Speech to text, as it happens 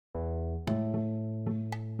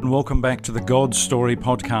Welcome back to the God Story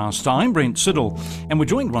podcast. I'm Brent Siddle, and we're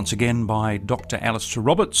joined once again by Dr. Alastair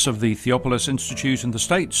of the Theopolis Institute in the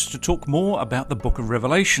States to talk more about the book of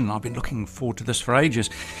Revelation. I've been looking forward to this for ages.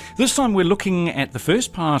 This time we're looking at the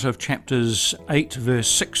first part of chapters 8, verse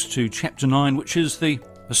 6 to chapter 9, which is the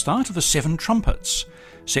start of the 7 trumpets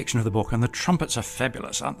section of the book, and the trumpets are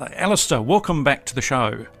fabulous, aren't they? Alastair, welcome back to the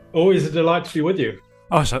show. Always a delight to be with you.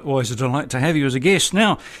 Oh, it's always a delight to have you as a guest.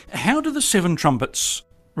 Now, how do the 7 trumpets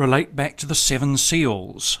relate back to the 7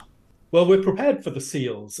 seals? Well, we're prepared for the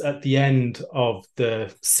seals at the end of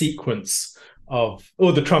the sequence or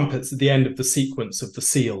the trumpets at the end of the sequence of the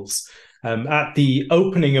seals. At the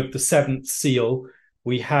opening of the 7th seal,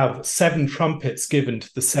 we have 7 trumpets given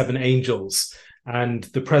to the 7 angels and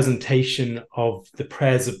the presentation of the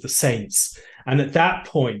prayers of the saints. And at that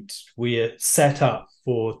point, we are set up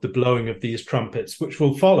for the blowing of these trumpets, which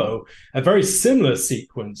will follow a very similar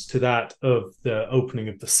sequence to that of the opening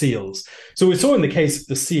of the seals. So we saw in the case of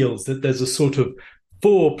the seals that there's a sort of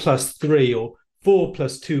 4 plus 3 or 4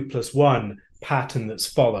 plus 2 plus 1 pattern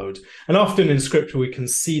that's followed. And often in scripture, we can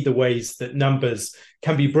see the ways that numbers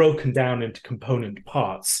can be broken down into component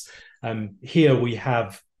parts. Here we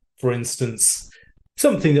have, for instance,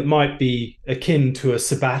 something that might be akin to a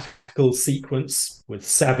sabbatical sequence with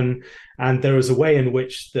 7, and there is a way in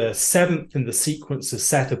which the 7th in the sequence is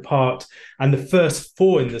set apart, and the first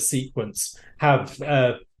 4 in the sequence have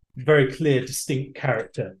a very clear, distinct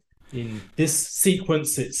character. In this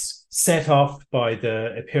sequence, it's set off by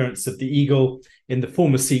the appearance of the eagle. In the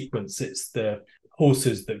former sequence, it's the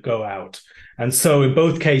horses that go out. And so in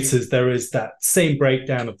both cases, there is that same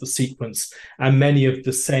breakdown of the sequence, and many of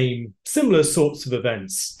the same similar sorts of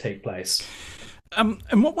events take place.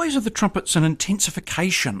 In what ways are the trumpets an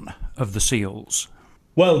intensification of the seals?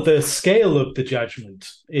 Well, the scale of the judgment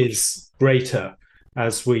is greater.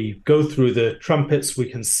 As we go through the trumpets,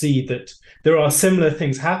 we can see that there are similar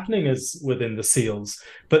things happening as within the seals,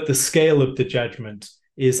 but the scale of the judgment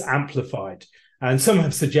is amplified. And some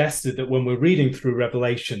have suggested that when we're reading through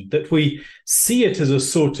Revelation, that we see it as a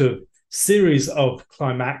sort of series of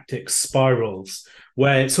climactic spirals,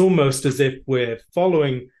 where it's almost as if we're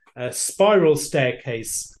following a spiral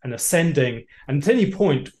staircase and ascending, and at any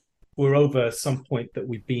point we're over some point that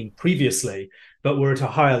we've been previously, but we're at a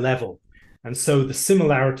higher level. And so the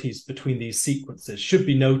similarities between these sequences should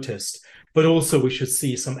be noticed, but also we should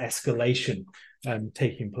see some escalation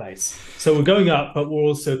taking place. So we're going up, but we're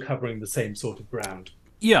also covering the same sort of ground.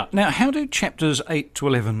 Yeah. Now, how do chapters 8 to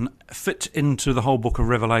 11 fit into the whole book of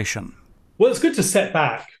Revelation? Well, it's good to step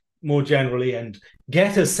back more generally and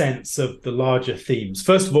get a sense of the larger themes.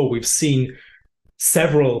 First of all, we've seen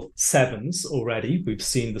several 7s already. We've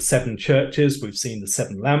seen the 7 churches, we've seen the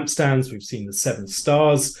 7 lampstands, we've seen the 7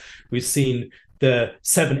 stars, we've seen the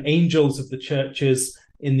 7 angels of the churches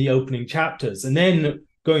in the opening chapters. And then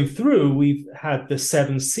going through, we've had the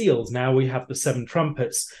 7 seals. Now we have the 7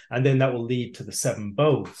 trumpets, and then that will lead to the 7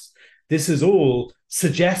 bowls. This is all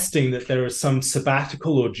suggesting that there is some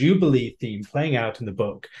sabbatical or jubilee theme playing out in the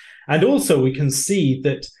book. And also we can see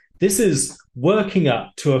that this is working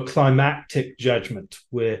up to a climactic judgment.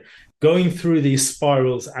 We're going through these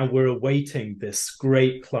spirals and we're awaiting this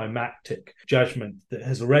great climactic judgment that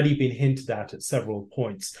has already been hinted at several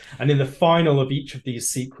points. And in the final of each of these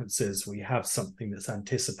sequences, we have something that's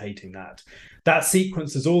anticipating that. That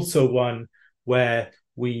sequence is also one where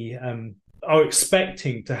we are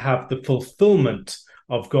expecting to have the fulfillment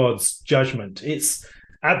of God's judgment. It's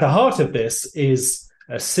at the heart of this is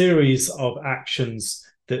a series of actions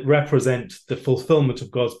that represent the fulfillment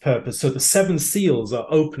of God's purpose. So the 7 seals are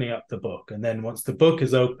opening up the book. And then once the book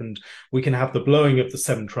is opened, we can have the blowing of the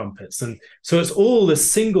 7 trumpets. And so it's all a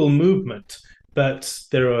single movement, but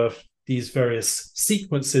there are these various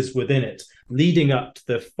sequences within it leading up to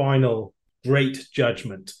the final great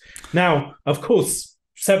judgment. Now, of course,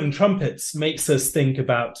 7 trumpets makes us think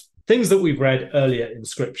about things that we've read earlier in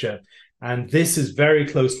Scripture. And this is very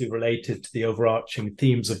closely related to the overarching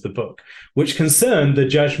themes of the book, which concern the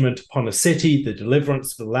judgment upon a city, the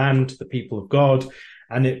deliverance of the land, the people of God.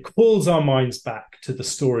 And it calls our minds back to the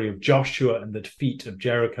story of Joshua and the defeat of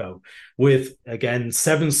Jericho with, again,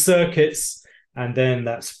 7 circuits. And then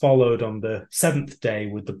that's followed on the 7th day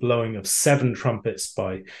with the blowing of 7 trumpets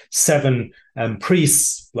by 7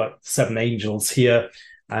 priests, like 7 angels here.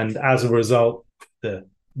 And as a result, the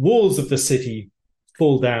walls of the city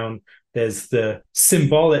fall down. There's the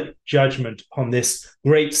symbolic judgment upon this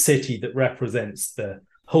great city that represents the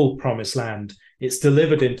whole promised land. It's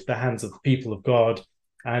delivered into the hands of the people of God.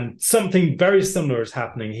 And something very similar is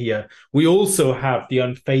happening here. We also have the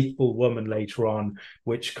unfaithful woman later on,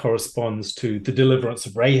 which corresponds to the deliverance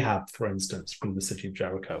of Rahab, for instance, from the city of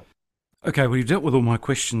Jericho. Okay, well, you dealt with all my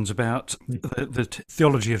questions about the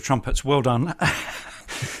theology of trumpets. Well done.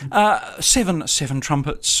 Seven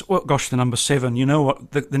trumpets. Well, gosh, the number 7. You know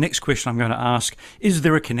what? The next question I'm going to ask, is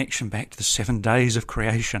there a connection back to the 7 days of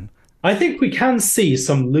creation? I think we can see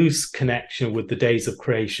some loose connection with the days of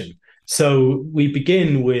creation. So we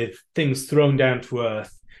begin with things thrown down to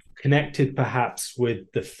earth, connected perhaps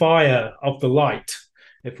with the fire of the light.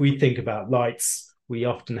 If we think about lights, we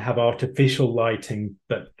often have artificial lighting,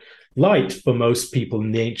 but light for most people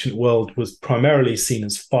in the ancient world was primarily seen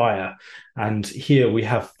as fire. And here we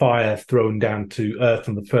have fire thrown down to earth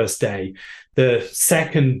on the first day. The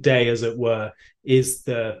second day, as it were, is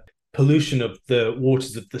the pollution of the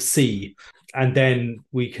waters of the sea. And then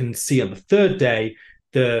we can see on the third day,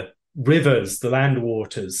 the rivers, the land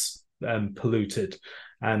waters polluted.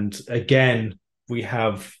 And again, we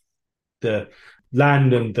have the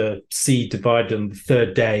land and the sea divided on the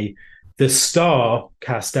third day. The star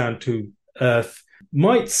cast down to earth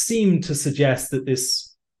might seem to suggest that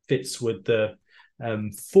this fits with the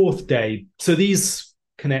fourth day. So these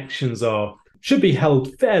connections should be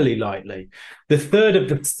held fairly lightly. The third of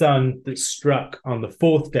the sun that struck on the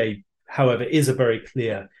fourth day, however, is a very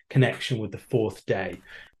clear connection with the fourth day.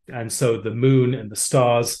 And so the moon and the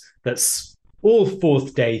stars, that's all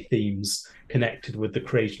fourth day themes connected with the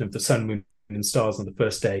creation of the sun, moon, and stars on the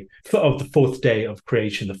first day of the fourth day of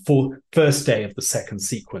creation, the first day of the second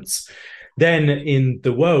sequence. Then in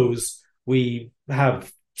the woes, we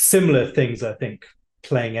have similar things, I think,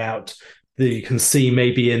 playing out that you can see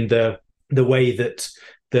maybe in the way that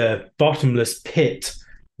the bottomless pit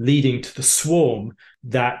leading to the swarm,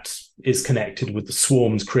 that is connected with the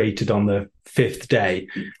swarms created on the fifth day.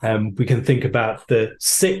 We can think about the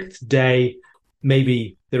sixth day.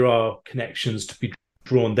 Maybe there are connections to be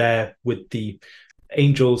drawn there with the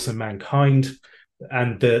angels and mankind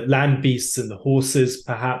and the land beasts and the horses,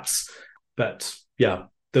 perhaps. But yeah,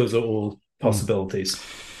 those are all possibilities.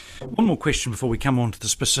 One more question before we come on to the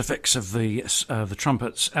specifics of the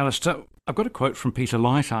trumpets. Alastair, I've got a quote from Peter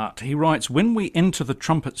Leithart. He writes, "When we enter the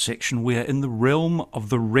trumpet section, we're in the realm of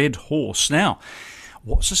the red horse." Now,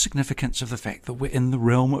 what's the significance of the fact that we're in the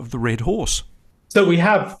realm of the red horse? So we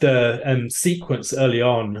have the sequence early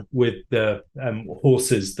on with the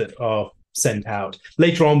horses that are sent out.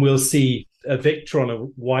 Later on, we'll see a victor on a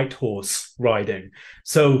white horse riding.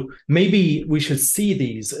 So maybe we should see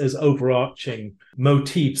these as overarching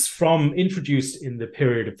motifs introduced in the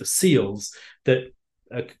period of the seals that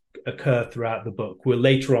occur throughout the book. We'll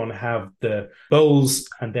later on have the bowls,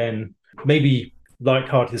 and then maybe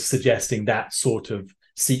Leithart is suggesting that sort of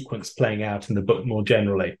sequence playing out in the book more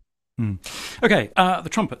generally. Okay, the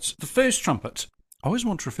trumpets. The first trumpet. I always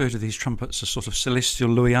want to refer to these trumpets as sort of celestial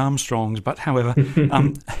Louis Armstrongs, but however,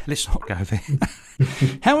 let's not go there.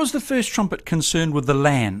 How is the first trumpet concerned with the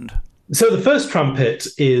land? So the first trumpet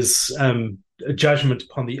is a judgment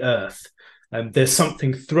upon the earth. There's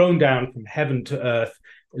something thrown down from heaven to earth,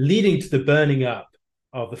 leading to the burning up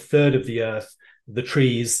of a third of the earth, the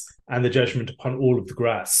trees, and the judgment upon all of the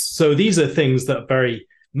grass. So these are things that are very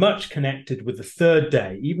much connected with the third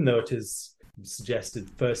day, even though it is suggested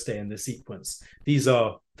first day in the sequence. These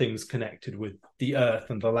are things connected with the earth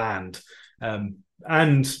and the land.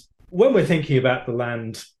 And when we're thinking about the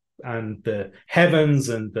land and the heavens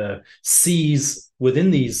and the seas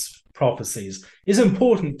within these prophecies, it's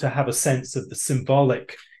important to have a sense of the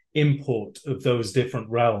symbolic import of those different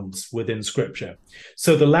realms within Scripture.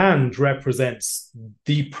 So the land represents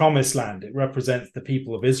the promised land. It represents the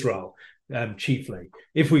people of Israel, chiefly.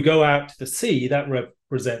 If we go out to the sea, that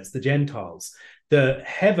represents the Gentiles. The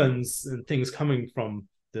heavens and things coming from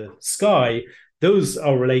the sky, those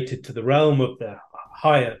are related to the realm of the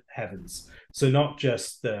higher heavens. So not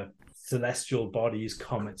just the celestial bodies,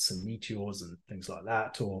 comets and meteors and things like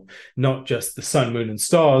that, or not just the sun, moon and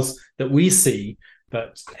stars that we see,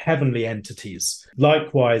 but heavenly entities.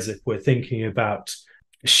 Likewise, if we're thinking about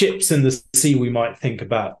ships in the sea, we might think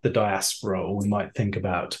about the diaspora, or we might think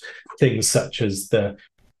about things such as the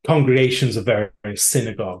congregations of various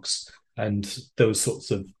synagogues and those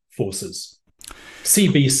sorts of forces. Sea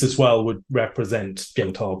beasts as well would represent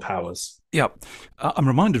Gentile powers. Yeah, I'm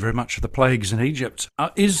reminded very much of the plagues in Egypt.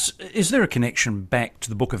 Is there a connection back to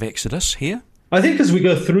the book of Exodus here? I think as we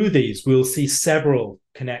go through these, we'll see several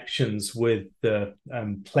connections with the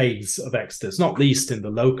plagues of Exodus, not least in the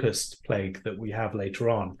locust plague that we have later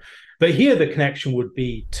on. But here the connection would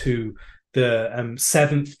be to the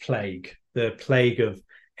seventh plague, the plague of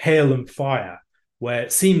hail and fire, where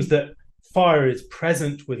it seems that fire is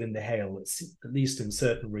present within the hail, at least in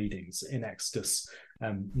certain readings in Exodus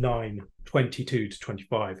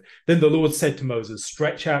 9:22-25. Then the Lord said to Moses,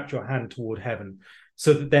 stretch out your hand toward heaven,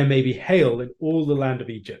 so that there may be hail in all the land of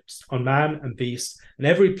Egypt, on man and beast, and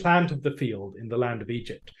every plant of the field in the land of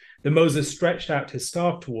Egypt. Then Moses stretched out his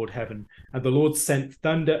staff toward heaven, and the Lord sent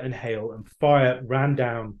thunder and hail, and fire ran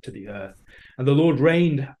down to the earth. And the Lord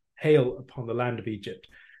rained hail upon the land of Egypt.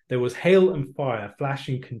 There was hail and fire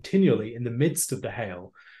flashing continually in the midst of the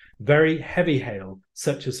hail, very heavy hail,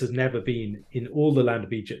 such as has never been in all the land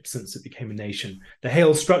of Egypt since it became a nation. The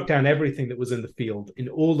hail struck down everything that was in the field in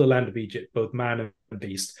all the land of Egypt, both man and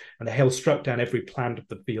beast. And the hail struck down every plant of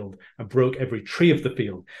the field and broke every tree of the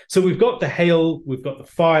field. So we've got the hail, we've got the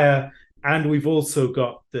fire, and we've also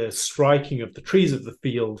got the striking of the trees of the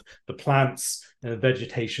field, the plants, and the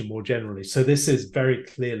vegetation more generally. So this is very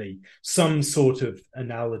clearly some sort of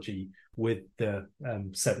analogy with the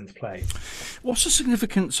seventh plague. What's the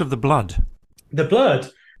significance of the blood? The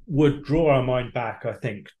blood would draw our mind back, I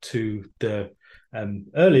think, to the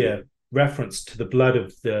earlier reference to the blood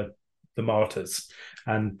of the martyrs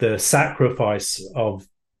and the sacrifice of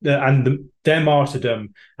their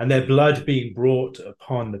martyrdom and their blood being brought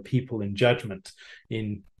upon the people in judgment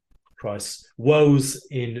in Christ's woes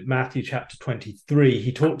in Matthew chapter 23.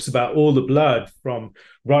 He talks about all the blood from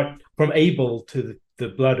Abel to the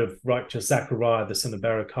blood of righteous Zechariah, the son of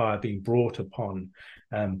Berechiah, being brought upon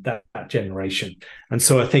that generation. And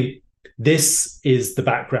so I think this is the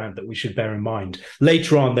background that we should bear in mind.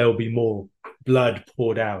 Later on, there will be more blood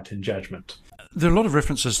poured out in judgment. There are a lot of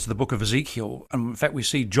references to the book of Ezekiel. In fact, we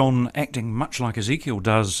see John acting much like Ezekiel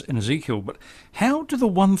does in Ezekiel. But how do the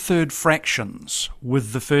 1/3 fractions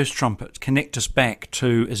with the first trumpet connect us back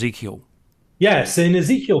to Ezekiel? Yes, in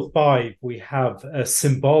Ezekiel 5, we have a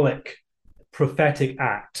symbolic prophetic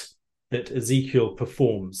act that Ezekiel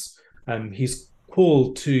performs. He's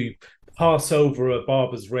called to pass over a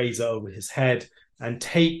barber's razor over his head and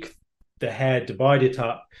take the hair, divide it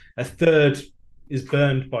up. A third is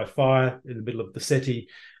burned by fire in the middle of the city,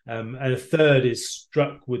 and a third is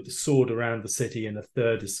struck with the sword around the city, and a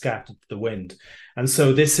third is scattered to the wind. And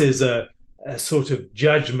so this is a sort of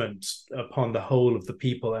judgment upon the whole of the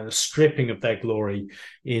people and a stripping of their glory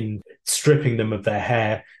in stripping them of their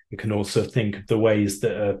hair. You can also think of the ways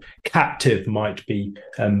that a captive might be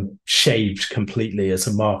shaved completely as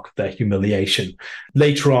a mark of their humiliation.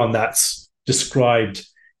 Later on, that's described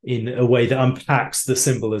in a way that unpacks the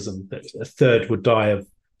symbolism that a third would die of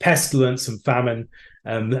pestilence and famine,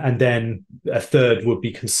 and then a third would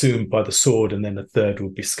be consumed by the sword, and then a third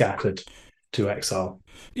would be scattered to exile.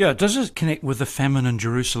 Yeah, does it connect with the famine in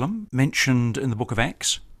Jerusalem mentioned in the book of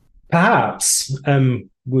Acts? Perhaps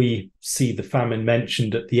we see the famine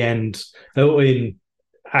mentioned at the end in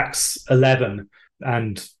Acts 11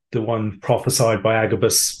 and the one prophesied by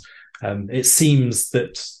Agabus. It seems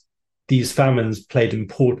that these famines played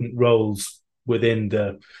important roles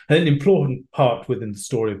an important part within the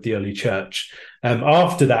story of the early church.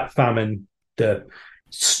 After that famine, the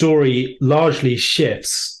story largely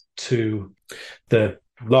shifts to the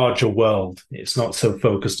larger world. It's not so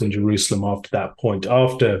focused on Jerusalem after that point.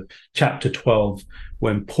 After chapter 12,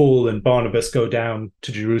 when Paul and Barnabas go down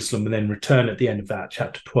to Jerusalem and then return at the end of that,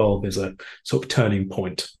 chapter 12 is a sort of turning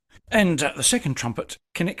point. And the second trumpet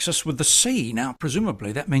connects us with the sea. Now,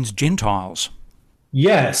 presumably that means Gentiles.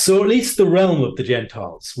 Yes, or at least the realm of the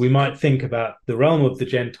Gentiles. We might think about the realm of the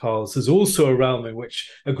Gentiles as also a realm in which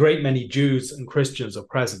a great many Jews and Christians are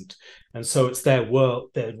present. And so it's their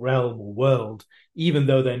realm or world, even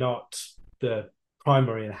though they're not the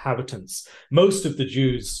primary inhabitants. Most of the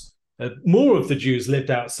Jews, more of the Jews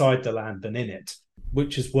lived outside the land than in it,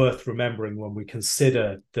 which is worth remembering when we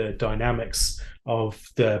consider the dynamics of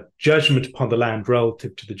the judgment upon the land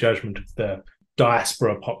relative to the judgment of the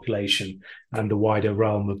diaspora population and the wider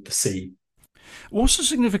realm of the sea. What's the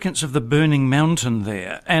significance of the burning mountain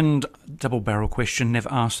there? And double-barrel question,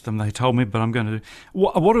 never asked them, they told me, but I'm going to.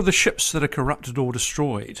 What are the ships that are corrupted or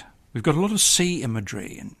destroyed? We've got a lot of sea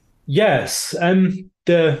imagery. Yes,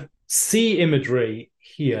 the sea imagery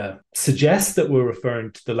here suggests that we're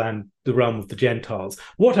referring to the realm of the Gentiles.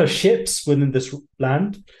 What are ships within this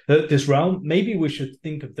realm? Maybe we should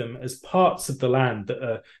think of them as parts of the land that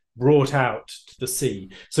are brought out to the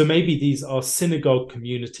sea. So maybe these are synagogue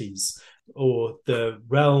communities or the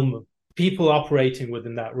realm of people operating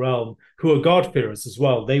within that realm who are God-fearers as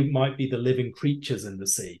well. They might be the living creatures in the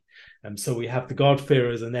sea. So we have the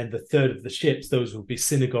God-fearers, and then the third of the ships, those will be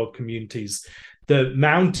synagogue communities. The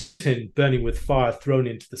mountain burning with fire thrown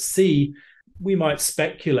into the sea, we might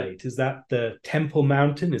speculate, is that the Temple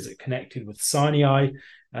Mountain? Is it connected with Sinai?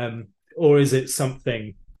 Or is it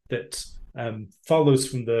something that follows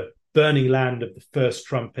from the burning land of the first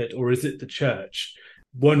trumpet, or is it the church?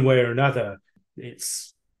 One way or another,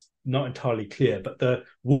 it's not entirely clear, but the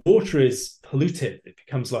water is polluted. It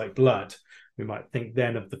becomes like blood. We might think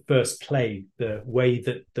then of the first plague, the way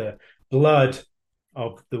that the blood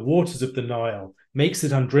of the waters of the Nile makes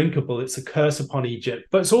it undrinkable. It's a curse upon Egypt,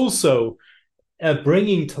 but it's also a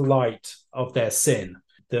bringing to light of their sin.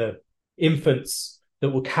 The infants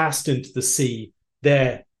that were cast into the sea,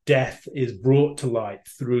 their death is brought to light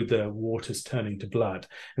through the waters turning to blood.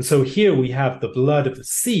 And so here we have the blood of the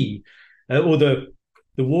sea, or the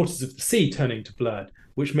waters of the sea turning to blood,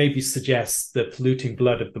 which maybe suggests the polluting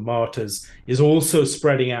blood of the martyrs is also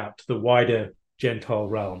spreading out to the wider Gentile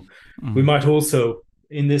realm. We might also,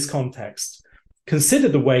 in this context, consider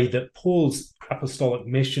the way that Paul's apostolic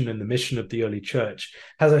mission and the mission of the early church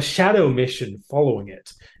has a shadow mission following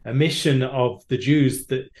it, a mission of the Jews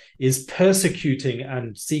that is persecuting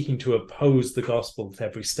and seeking to oppose the gospel at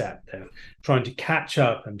every step. They're trying to catch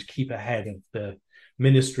up and keep ahead of the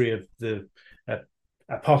ministry of the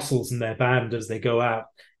apostles and their band as they go out.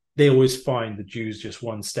 They always find the Jews just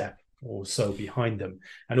one step or so behind them,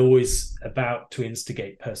 and always about to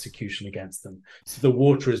instigate persecution against them. So the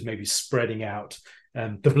water is maybe spreading out,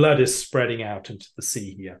 the blood is spreading out into the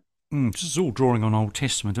sea here. This is all drawing on Old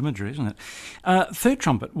Testament imagery, isn't it? Third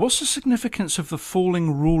trumpet. What's the significance of the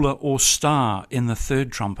falling ruler or star in the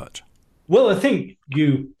third trumpet? Well, I think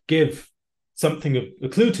you give something of a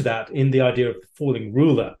clue to that in the idea of the falling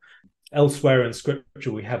ruler. Elsewhere in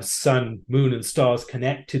Scripture, we have sun, moon, and stars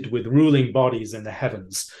connected with ruling bodies in the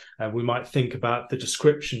heavens. We might think about the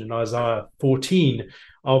description in Isaiah 14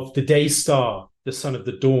 of the day star, the son of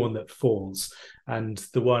the dawn that falls, and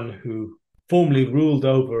the one who formerly ruled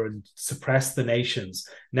over and suppressed the nations,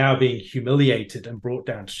 now being humiliated and brought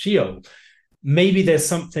down to Sheol. Maybe there's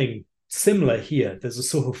something similar here. There's a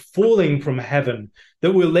sort of falling from heaven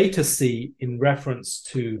that we'll later see in reference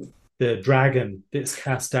to the dragon that's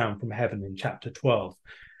cast down from heaven in chapter 12.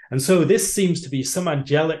 And so this seems to be some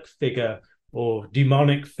angelic figure or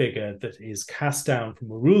demonic figure that is cast down from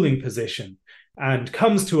a ruling position and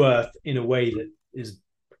comes to earth in a way that is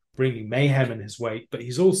bringing mayhem in his wake, but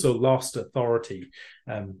he's also lost authority,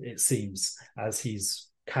 it seems, as he's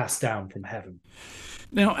cast down from heaven.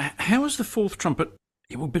 Now, how is the fourth trumpet?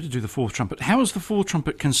 We'll better do the fourth trumpet. How is the fourth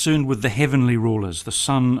trumpet concerned with the heavenly rulers, the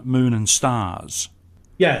sun, moon, and stars?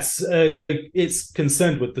 Yes, it's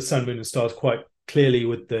concerned with the sun, moon, and stars quite clearly,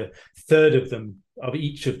 with the third of them, of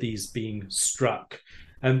each of these being struck.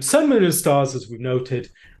 Sun, moon, and stars, as we've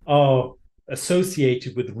noted, are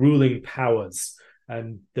associated with ruling powers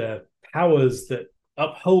and the powers that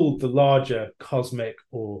uphold the larger cosmic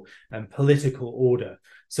or political order.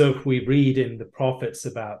 So if we read in the prophets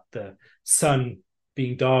about the sun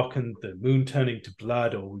being darkened, the moon turning to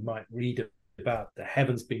blood, or we might read about the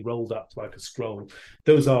heavens being rolled up like a scroll,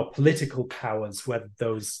 those are political powers, whether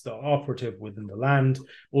those that are operative within the land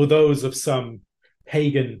or those of some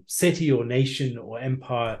pagan city or nation or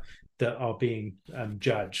empire that are being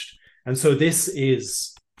judged. And so this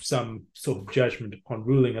is some sort of judgment upon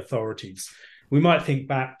ruling authorities. We might think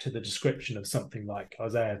back to the description of something like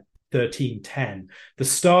Isaiah 13:10. The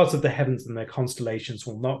stars of the heavens and their constellations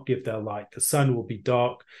will not give their light. The sun will be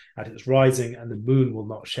dark at its rising, and the moon will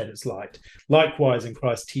not shed its light. Likewise, in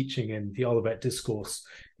Christ's teaching in the Olivet Discourse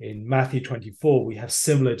in Matthew 24, we have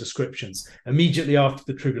similar descriptions. Immediately after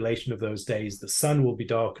the tribulation of those days, the sun will be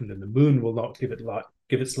darkened, and the moon will not give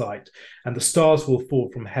its light, and the stars will fall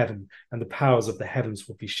from heaven, and the powers of the heavens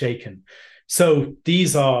will be shaken. So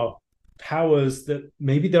these are powers that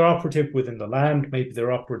maybe they're operative within the land, maybe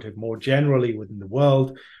they're operative more generally within the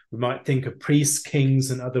world. We might think of priests,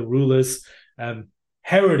 kings, and other rulers.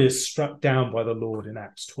 Herod is struck down by the Lord in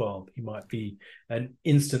Acts 12. He might be an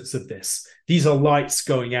instance of this. These are lights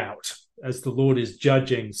going out as the Lord is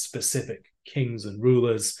judging specific kings and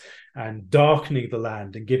rulers and darkening the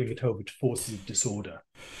land and giving it over to forces of disorder.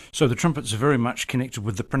 So the trumpets are very much connected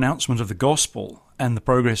with the pronouncement of the gospel and the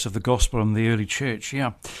progress of the gospel in the early church.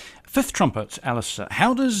 Yeah. Fifth trumpet, Alastair.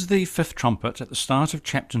 How does the fifth trumpet at the start of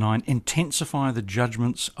chapter 9 intensify the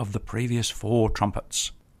judgments of the previous four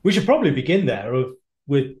trumpets? We should probably begin there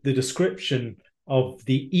with the description of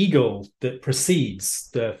the eagle that precedes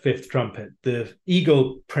the fifth trumpet. The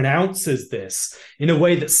eagle pronounces this in a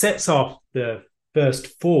way that sets off the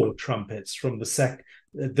first four trumpets from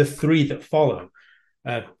the three that follow.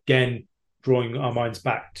 Again, drawing our minds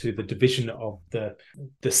back to the division of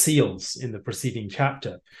the seals in the preceding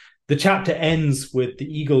chapter. The chapter ends with the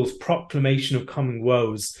eagle's proclamation of coming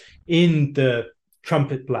woes in the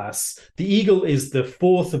trumpet blasts. The eagle is the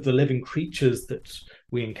fourth of the living creatures that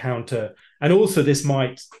we encounter. And also this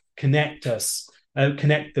might connect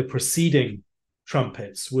the preceding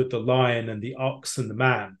trumpets with the lion and the ox and the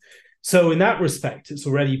man. So in that respect, it's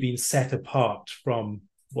already been set apart from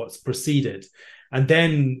what's preceded. And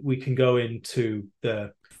then we can go into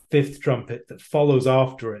the fifth trumpet that follows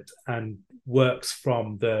after it and works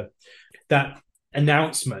from that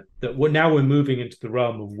announcement that now we're moving into the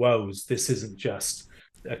realm of woes. This isn't just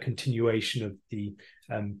a continuation of the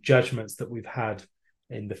judgments that we've had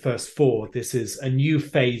in the first four. This is a new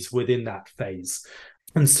phase within that phase.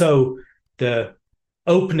 And so the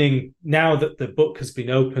opening, now that the book has been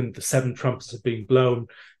opened, the seven trumpets have been blown,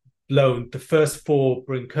 the first four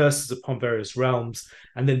bring curses upon various realms,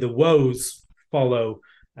 and then the woes follow.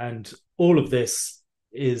 And all of this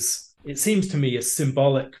is, it seems to me, a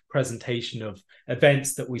symbolic presentation of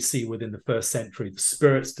events that we see within the first century. The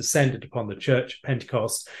spirits descended upon the church at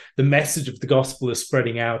Pentecost. The message of the gospel is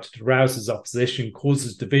spreading out. It arouses opposition,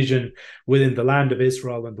 causes division within the land of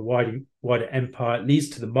Israel and the wider empire. It leads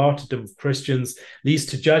to the martyrdom of Christians, leads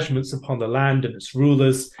to judgments upon the land and its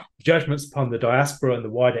rulers, judgments upon the diaspora and the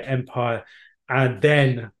wider empire. And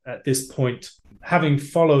then at this point, having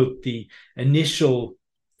followed the initial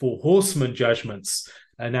four horsemen judgments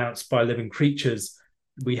announced by living creatures,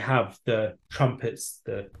 we have the trumpets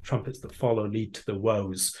that follow lead to the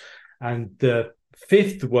woes. And the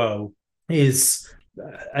fifth woe is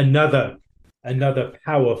another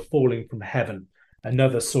power falling from heaven,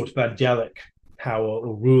 another sort of angelic power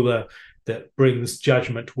or ruler that brings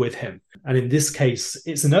judgment with him. And in this case,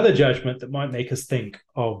 it's another judgment that might make us think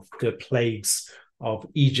of the plagues of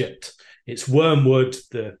Egypt. It's wormwood,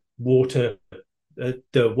 the water,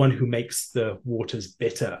 the one who makes the waters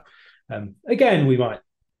bitter. Again, we might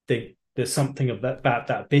think there's something about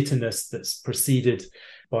that bitterness that's preceded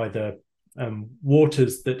by the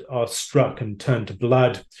waters that are struck and turn to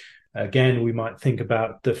blood. Again, we might think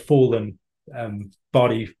about the fallen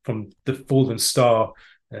body from the fallen star.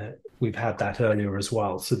 We've had that earlier as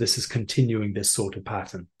well. So this is continuing this sort of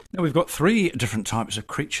pattern. Now we've got three different types of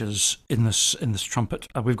creatures in this trumpet.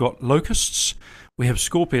 We've got locusts, we have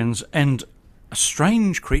scorpions, and a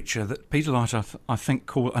strange creature that Peter Light, I think,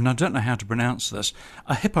 called, and I don't know how to pronounce this,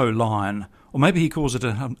 a hippo lion, or maybe he calls it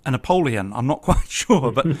a Napoleon. I'm not quite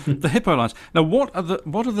sure, but the hippo lions. Now, what are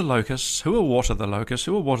the locusts? Who or what are the locusts?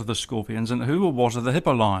 Who or what are the scorpions? And who or what are the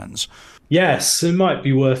hippo lions? Yes, it might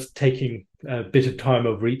be worth taking a bit of time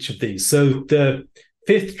over each of these. So the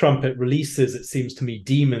fifth trumpet releases, it seems to me,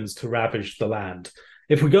 demons to ravage the land.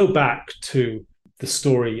 If we go back to the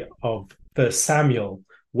story of 1 Samuel,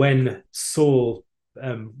 when Saul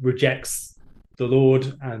rejects the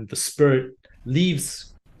Lord and the Spirit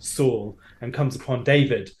leaves Saul and comes upon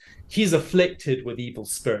David, he's afflicted with evil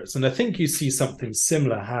spirits. And I think you see something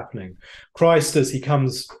similar happening. Christ, as he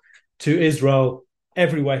comes to Israel,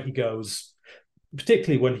 everywhere he goes,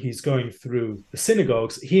 particularly when he's going through the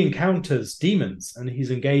synagogues, he encounters demons and he's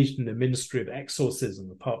engaged in the ministry of exorcism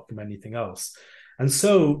apart from anything else. And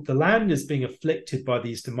so the land is being afflicted by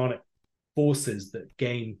these demonic forces that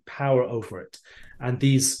gain power over it. And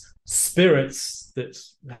these spirits that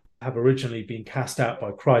have originally been cast out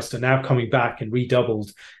by Christ are now coming back and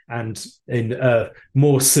redoubled and in a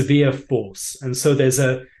more severe force. And so there's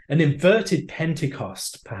an inverted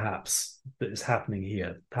Pentecost, perhaps, that is happening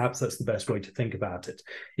here. Perhaps that's the best way to think about it.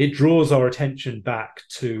 It draws our attention back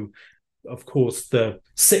to, of course, the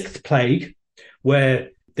sixth plague,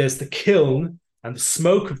 where there's the kiln and the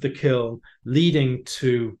smoke of the kiln leading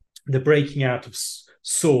to the breaking out of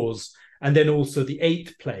sores, and then also the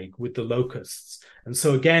eighth plague with the locusts. And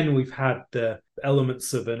so again, we've had the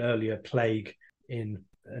elements of an earlier plague in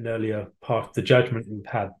an earlier part of the judgment. We've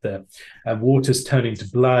had the waters turning to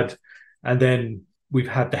blood, and then we've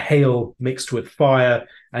had the hail mixed with fire,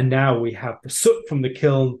 and now we have the soot from the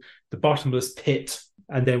kiln, the bottomless pit,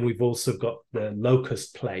 and then we've also got the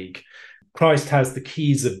locust plague. Christ has the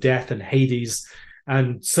keys of death and Hades,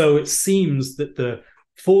 and so it seems that the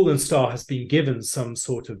fallen star has been given some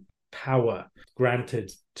sort of power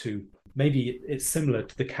granted to, maybe it's similar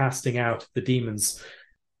to the casting out of the demons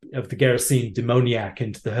of the Gerasene demoniac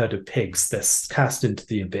into the herd of pigs. They're cast into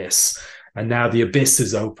the abyss, and now the abyss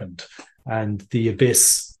is opened, and the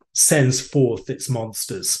abyss sends forth its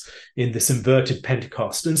monsters in this inverted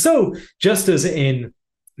Pentecost. And so, just as in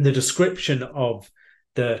the description of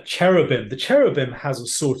the cherubim has a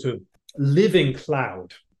sort of living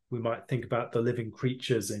cloud. We might think about the living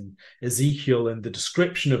creatures in Ezekiel and the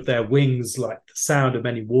description of their wings like the sound of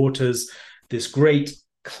many waters, this great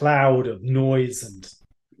cloud of noise and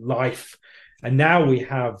life. And now we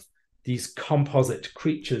have these composite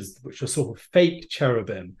creatures, which are sort of fake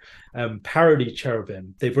cherubim, parody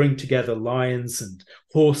cherubim. They bring together lions and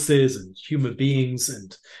horses and human beings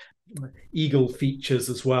and eagle features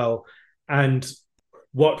as well. And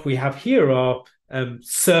what we have here are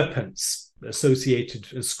serpents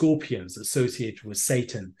associated, and scorpions associated with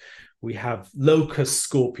Satan. We have locust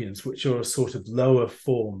scorpions, which are a sort of lower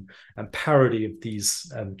form and parody of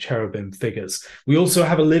these cherubim figures. We also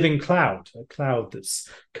have a living cloud, a cloud that's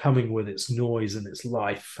coming with its noise and its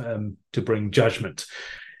life to bring judgment.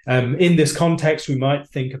 In this context, we might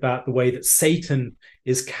think about the way that Satan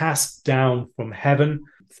is cast down from heaven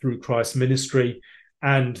through Christ's ministry,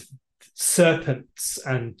 and serpents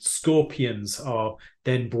and scorpions are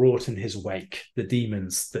then brought in his wake, the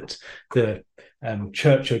demons that the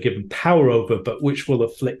church are given power over, but which will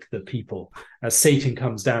afflict the people. As Satan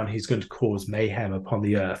comes down, he's going to cause mayhem upon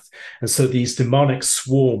the earth. And so these demonic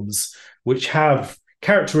swarms, which have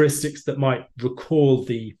characteristics that might recall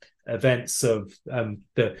the events of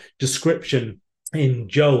the description in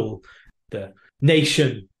Joel, the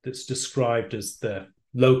nation that's described as the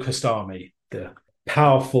locust army, the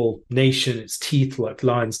powerful nation, its teeth like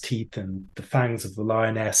lion's teeth and the fangs of the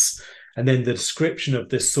lioness. And then the description of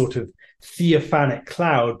this sort of theophanic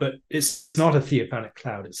cloud, but it's not a theophanic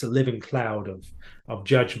cloud, it's a living cloud of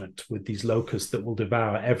judgment with these locusts that will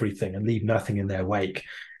devour everything and leave nothing in their wake.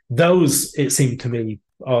 Those, it seemed to me,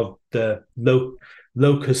 are the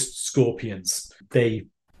locust scorpions. They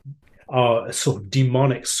are a sort of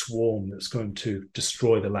demonic swarm that's going to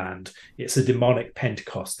destroy the land. It's a demonic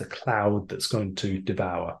Pentecost, the cloud that's going to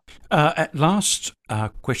devour. At last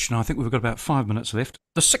question, I think we've got about 5 minutes left.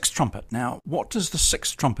 The sixth trumpet. Now, what does the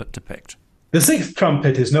sixth trumpet depict? The sixth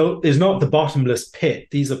trumpet is not the bottomless pit.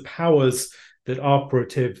 These are powers that are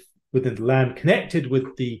operative within the land, connected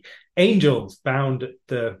with the angels bound at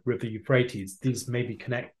the river Euphrates. These may be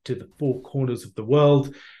connected to the four corners of the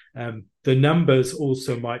world. The numbers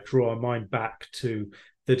also might draw our mind back to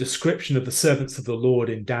the description of the servants of the Lord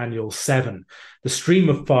in Daniel 7. The stream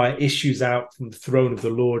of fire issues out from the throne of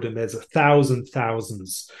the Lord, and there's 1,000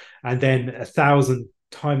 thousands, and then 1,000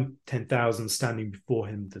 times 10,000 standing before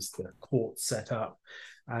him. There's the court set up.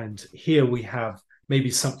 And here we have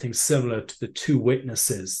maybe something similar to the two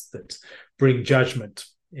witnesses that bring judgment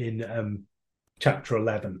in chapter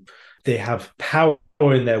 11. They have power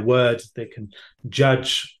in their word. They can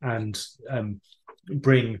judge and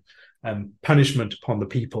bring punishment upon the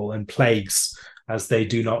people and plagues as they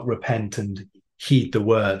do not repent and heed the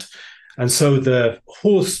word. And so the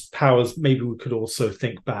horse powers, maybe we could also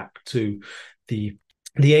think back to the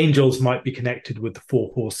angels might be connected with the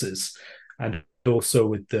four horses and also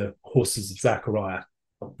with the horses of Zechariah.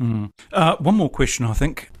 One more question, I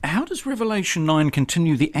think. How does Revelation 9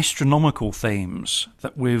 continue the astronomical themes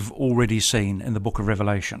that we've already seen in the book of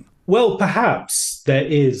Revelation? Well, perhaps there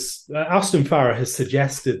is. Austin Farrer has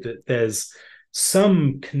suggested that there's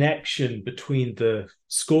some connection between the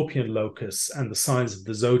scorpion locusts and the signs of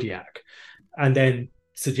the zodiac, and then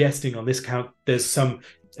suggesting on this count there's some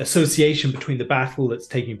association between the battle that's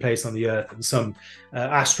taking place on the earth and some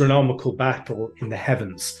astronomical battle in the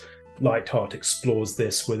heavens. Lightheart explores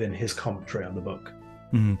this within his commentary on the book.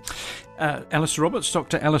 Alastair Roberts,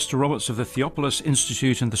 Dr. Alastair Roberts of the Theopolis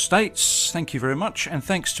Institute in the States, thank you very much, and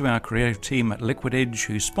thanks to our creative team at Liquid Edge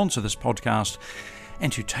who sponsor this podcast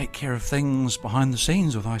and who take care of things behind the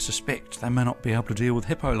scenes, although I suspect they may not be able to deal with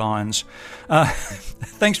hippo lions.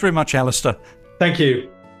 Thanks very much, Alastair. Thank you.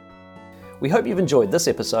 We hope you've enjoyed this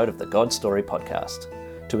episode of the God Story Podcast.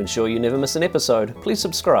 To ensure you never miss an episode, please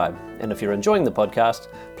subscribe, and if you're enjoying the podcast,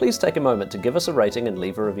 please take a moment to give us a rating and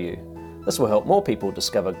leave a review. This will help more people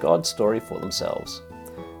discover God's story for themselves.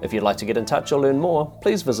 If you'd like to get in touch or learn more,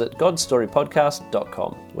 please visit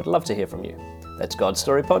godstorypodcast.com. We'd love to hear from you. That's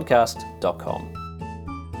godstorypodcast.com.